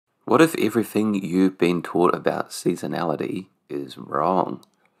What if everything you've been taught about seasonality is wrong?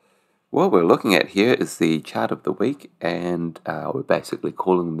 What we're looking at here is the chart of the week, and we're basically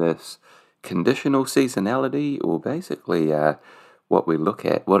calling this conditional seasonality, or basically what we look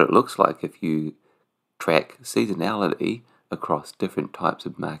at, what it looks like if you track seasonality across different types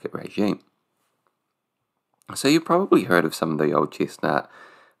of market regime. So you've probably heard of some of the old chestnut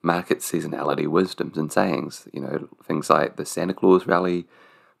market seasonality wisdoms and sayings, things like the Santa Claus rally,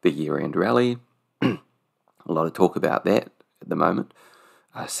 the year-end rally. A lot of talk about that at the moment.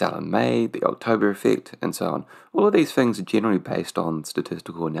 Sell in May, the October effect, and so on. All of these things are generally based on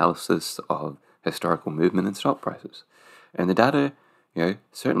statistical analysis of historical movement in stock prices. And the data,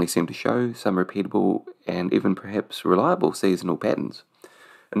 certainly seem to show some repeatable and even perhaps reliable seasonal patterns.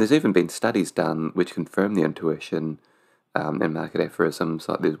 And there's even been studies done which confirm the intuition and market aphorisms.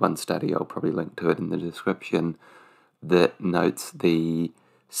 Like there's one study, I'll probably link to it in the description, that notes the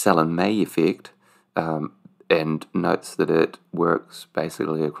sell in May effect and notes that it works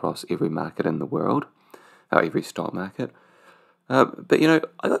basically across every market in the world, every stock market. But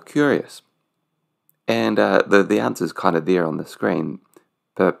I got curious, and the answer's kind of there on the screen.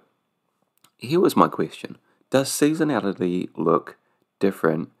 But here was my question: does seasonality look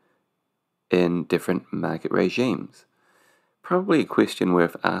different in different market regimes? Probably a question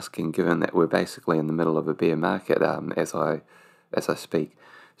worth asking, given that we're basically in the middle of a bear market as I speak.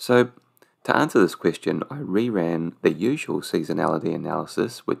 So, to answer this question, I reran the usual seasonality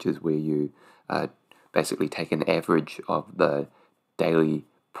analysis, which is where you basically take an average of the daily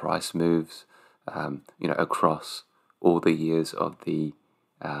price moves, across all the years of the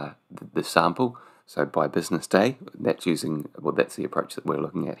sample. So by business day, that's the approach that we're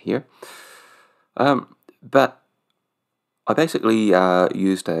looking at here. But I basically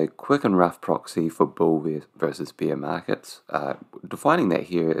used a quick and rough proxy for bull versus bear markets. Defining that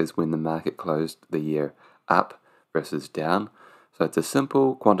here is when the market closed the year up versus down. So it's a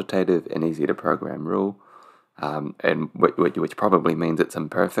simple, quantitative, and easy to program rule, and which probably means it's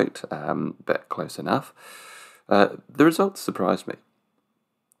imperfect, but close enough. The results surprised me.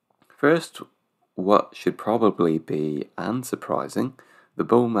 First, what should probably be unsurprising, the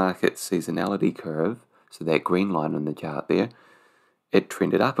bull market seasonality curve, so that green line on the chart there, it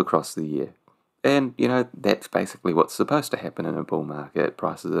trended up across the year. And, that's basically what's supposed to happen in a bull market.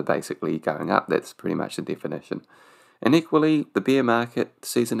 Prices are basically going up. That's pretty much the definition. And equally, the bear market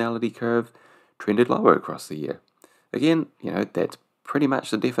seasonality curve trended lower across the year. Again, that's pretty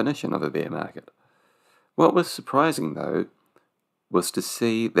much the definition of a bear market. What was surprising, though, was to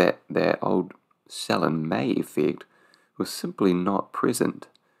see that old sell in May effect was simply not present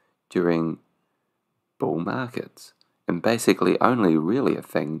during bull markets, and basically only really a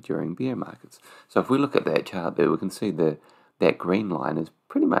thing during bear markets. So if we look at that chart there, we can see that green line is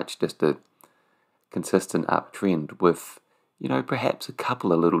pretty much just a consistent uptrend with, perhaps a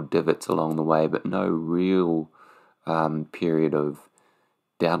couple of little divots along the way, but no real period of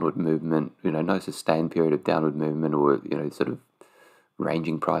downward movement, no sustained period of downward movement or, sort of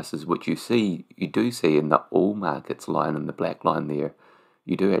ranging prices, which you do see in the all markets line and the black line there.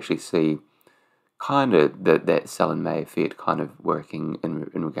 You do actually see kind of that sell in May effect kind of working in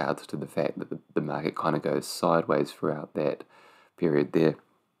regards to the fact that the market kind of goes sideways throughout that period there.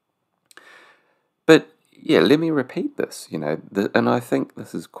 But yeah, let me repeat this, and I think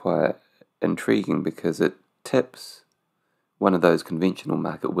this is quite intriguing because it tips one of those conventional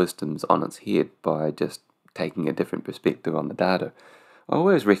market wisdoms on its head by just taking a different perspective on the data. I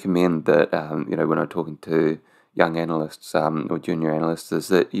always recommend that, when I'm talking to young analysts or junior analysts, is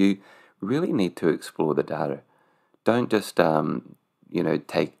that you really need to explore the data. Don't just do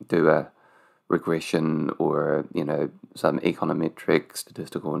a regression or some econometric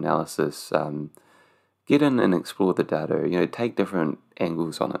statistical analysis. Get in and explore the data. Take different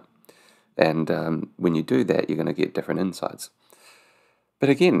angles on it, and when you do that, you're going to get different insights. But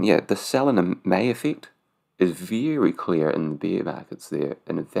again, the sell in May effect is very clear in the bear markets there,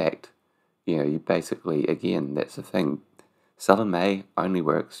 and in fact, you basically, again, that's the thing. Sell in May only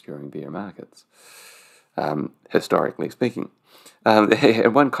works during bear markets, historically speaking. And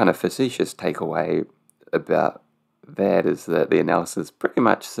one kind of facetious takeaway about that is that the analysis is pretty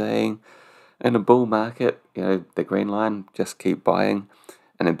much saying, in a bull market, the green line, just keep buying,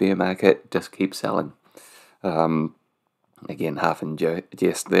 and in a bear market, just keep selling. Again, half in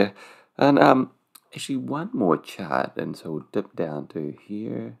jest there. And actually, one more chart, and so we'll dip down to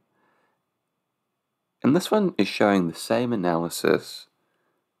here. And this one is showing the same analysis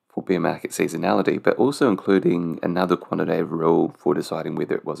for bear market seasonality, but also including another quantitative rule for deciding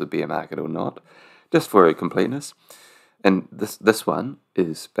whether it was a bear market or not, just for completeness. And this one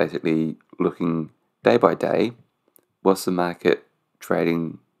is basically looking day by day. Was the market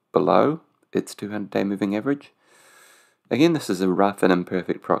trading below its 200-day moving average? Again, this is a rough and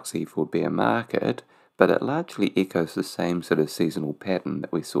imperfect proxy for bear market, but it largely echoes the same sort of seasonal pattern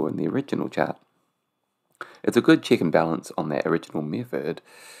that we saw in the original chart. It's a good check and balance on that original method,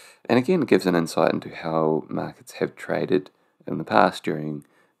 and again gives an insight into how markets have traded in the past during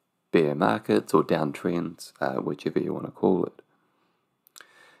bear markets or downtrends, whichever you want to call it.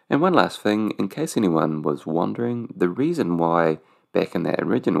 And one last thing, in case anyone was wondering, the reason why back in that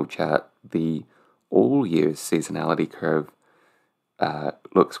original chart the all years seasonality curve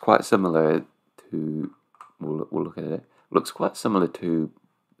looks quite similar to, we'll look at it, looks quite similar to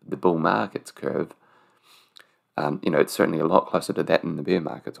the bull market's curve. It's certainly a lot closer to that than the bear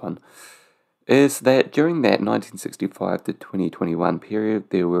market's one, is that during that 1965 to 2021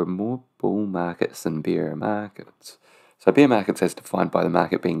 period, there were more bull markets than bear markets. So bear markets, as defined by the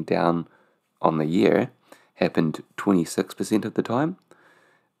market being down on the year, happened 26% of the time.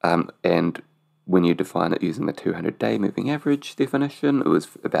 And when you define it using the 200-day moving average definition, it was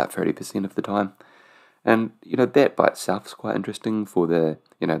about 30% of the time. And, that by itself is quite interesting for the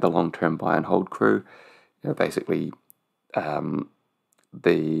long-term buy and hold crew. Basically, the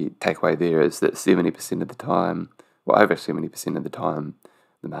takeaway there is that 70% of the time, over 70% of the time,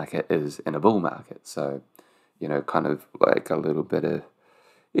 the market is in a bull market. So, kind of like a little bit of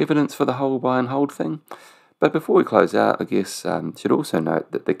evidence for the whole buy and hold thing. But before we close out, I guess should also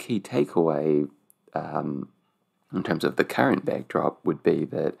note that the key takeaway in terms of the current backdrop would be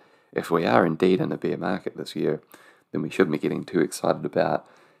that if we are indeed in a bear market this year, then we shouldn't be getting too excited about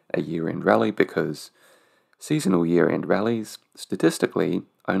a year-end rally, because seasonal year-end rallies statistically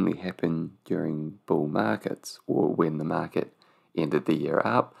only happen during bull markets, or when the market ended the year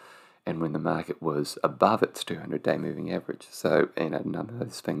up and when the market was above its 200-day moving average. So, none of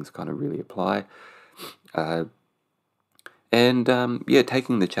those things kind of really apply.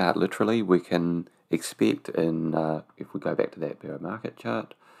 Taking the chart literally, we can expect if we go back to that bear market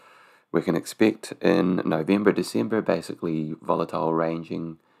chart, we can expect in November, December, basically volatile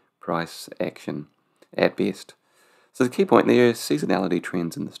ranging price action at best. So the key point there is seasonality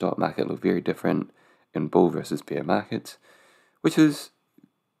trends in the stock market look very different in bull versus bear markets, which is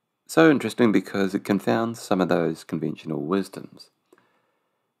so interesting because it confounds some of those conventional wisdoms.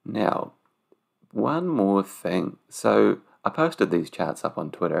 Now, one more thing. So I posted these charts up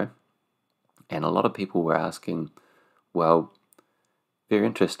on Twitter, and a lot of people were asking, well, very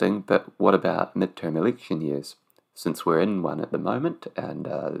interesting, but what about midterm election years? Since we're in one at the moment and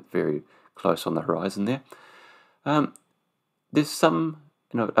very close on the horizon there. There's some,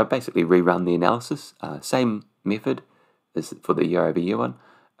 I basically rerun the analysis, same method as for the year-over-year one,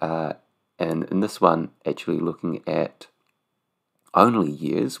 and in this one actually looking at only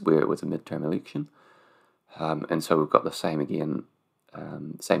years where it was a midterm election, and so we've got the same again,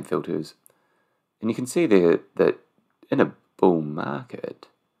 same filters, and you can see there that in a bull market,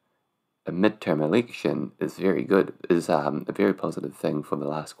 a midterm election is very good, is a very positive thing for the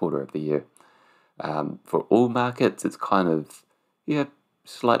last quarter of the year. For all markets, it's kind of,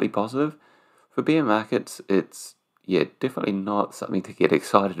 slightly positive. For bear markets, it's, definitely not something to get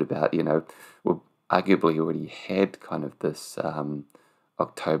excited about. We've arguably already had kind of this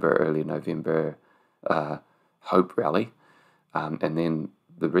October, early November hope rally, and then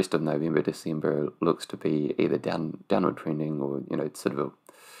the rest of November, December looks to be either downward trending or, sort of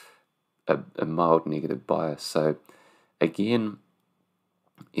a mild negative bias. So again,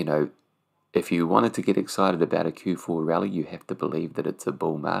 if you wanted to get excited about a Q4 rally, you have to believe that it's a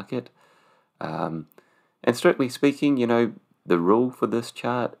bull market. And strictly speaking, the rule for this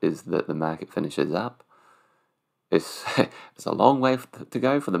chart is that the market finishes up. It's a long way to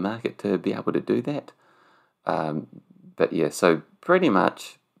go for the market to be able to do that. So pretty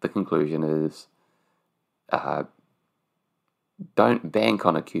much the conclusion is don't bank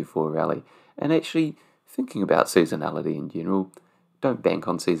on a Q4 rally. And actually, thinking about seasonality in general, don't bank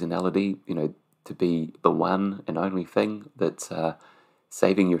on seasonality, to be the one and only thing that's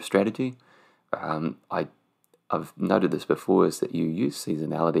saving your strategy. I've noted this before, is that you use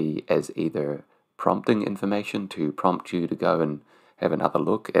seasonality as either prompting information to prompt you to go and have another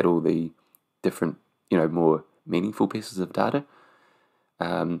look at all the different, more meaningful pieces of data,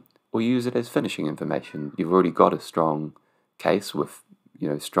 or use it as finishing information. You've already got a strong case with,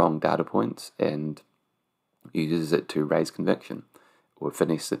 strong data points, and you use it to raise conviction or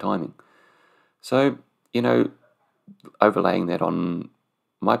finish the timing. So, overlaying that on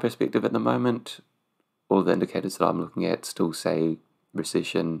my perspective at the moment, all the indicators that I'm looking at still say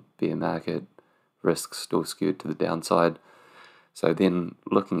recession, bear market, risks still skewed to the downside. So then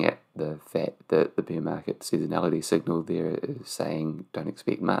looking at the fact that the bear market seasonality signal there is saying don't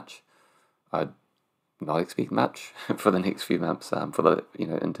expect much, I'd not expect much for the next few months, for the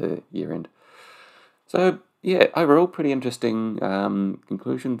into year end. So yeah, overall pretty interesting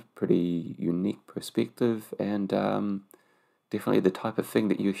conclusion, pretty unique perspective, and definitely the type of thing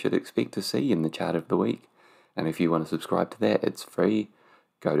that you should expect to see in the chart of the week. And if you want to subscribe to that, it's free.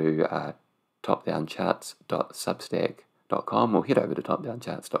 Go to topdowncharts.substack.com or head over to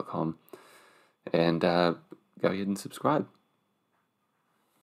topdowncharts.com and go ahead and subscribe.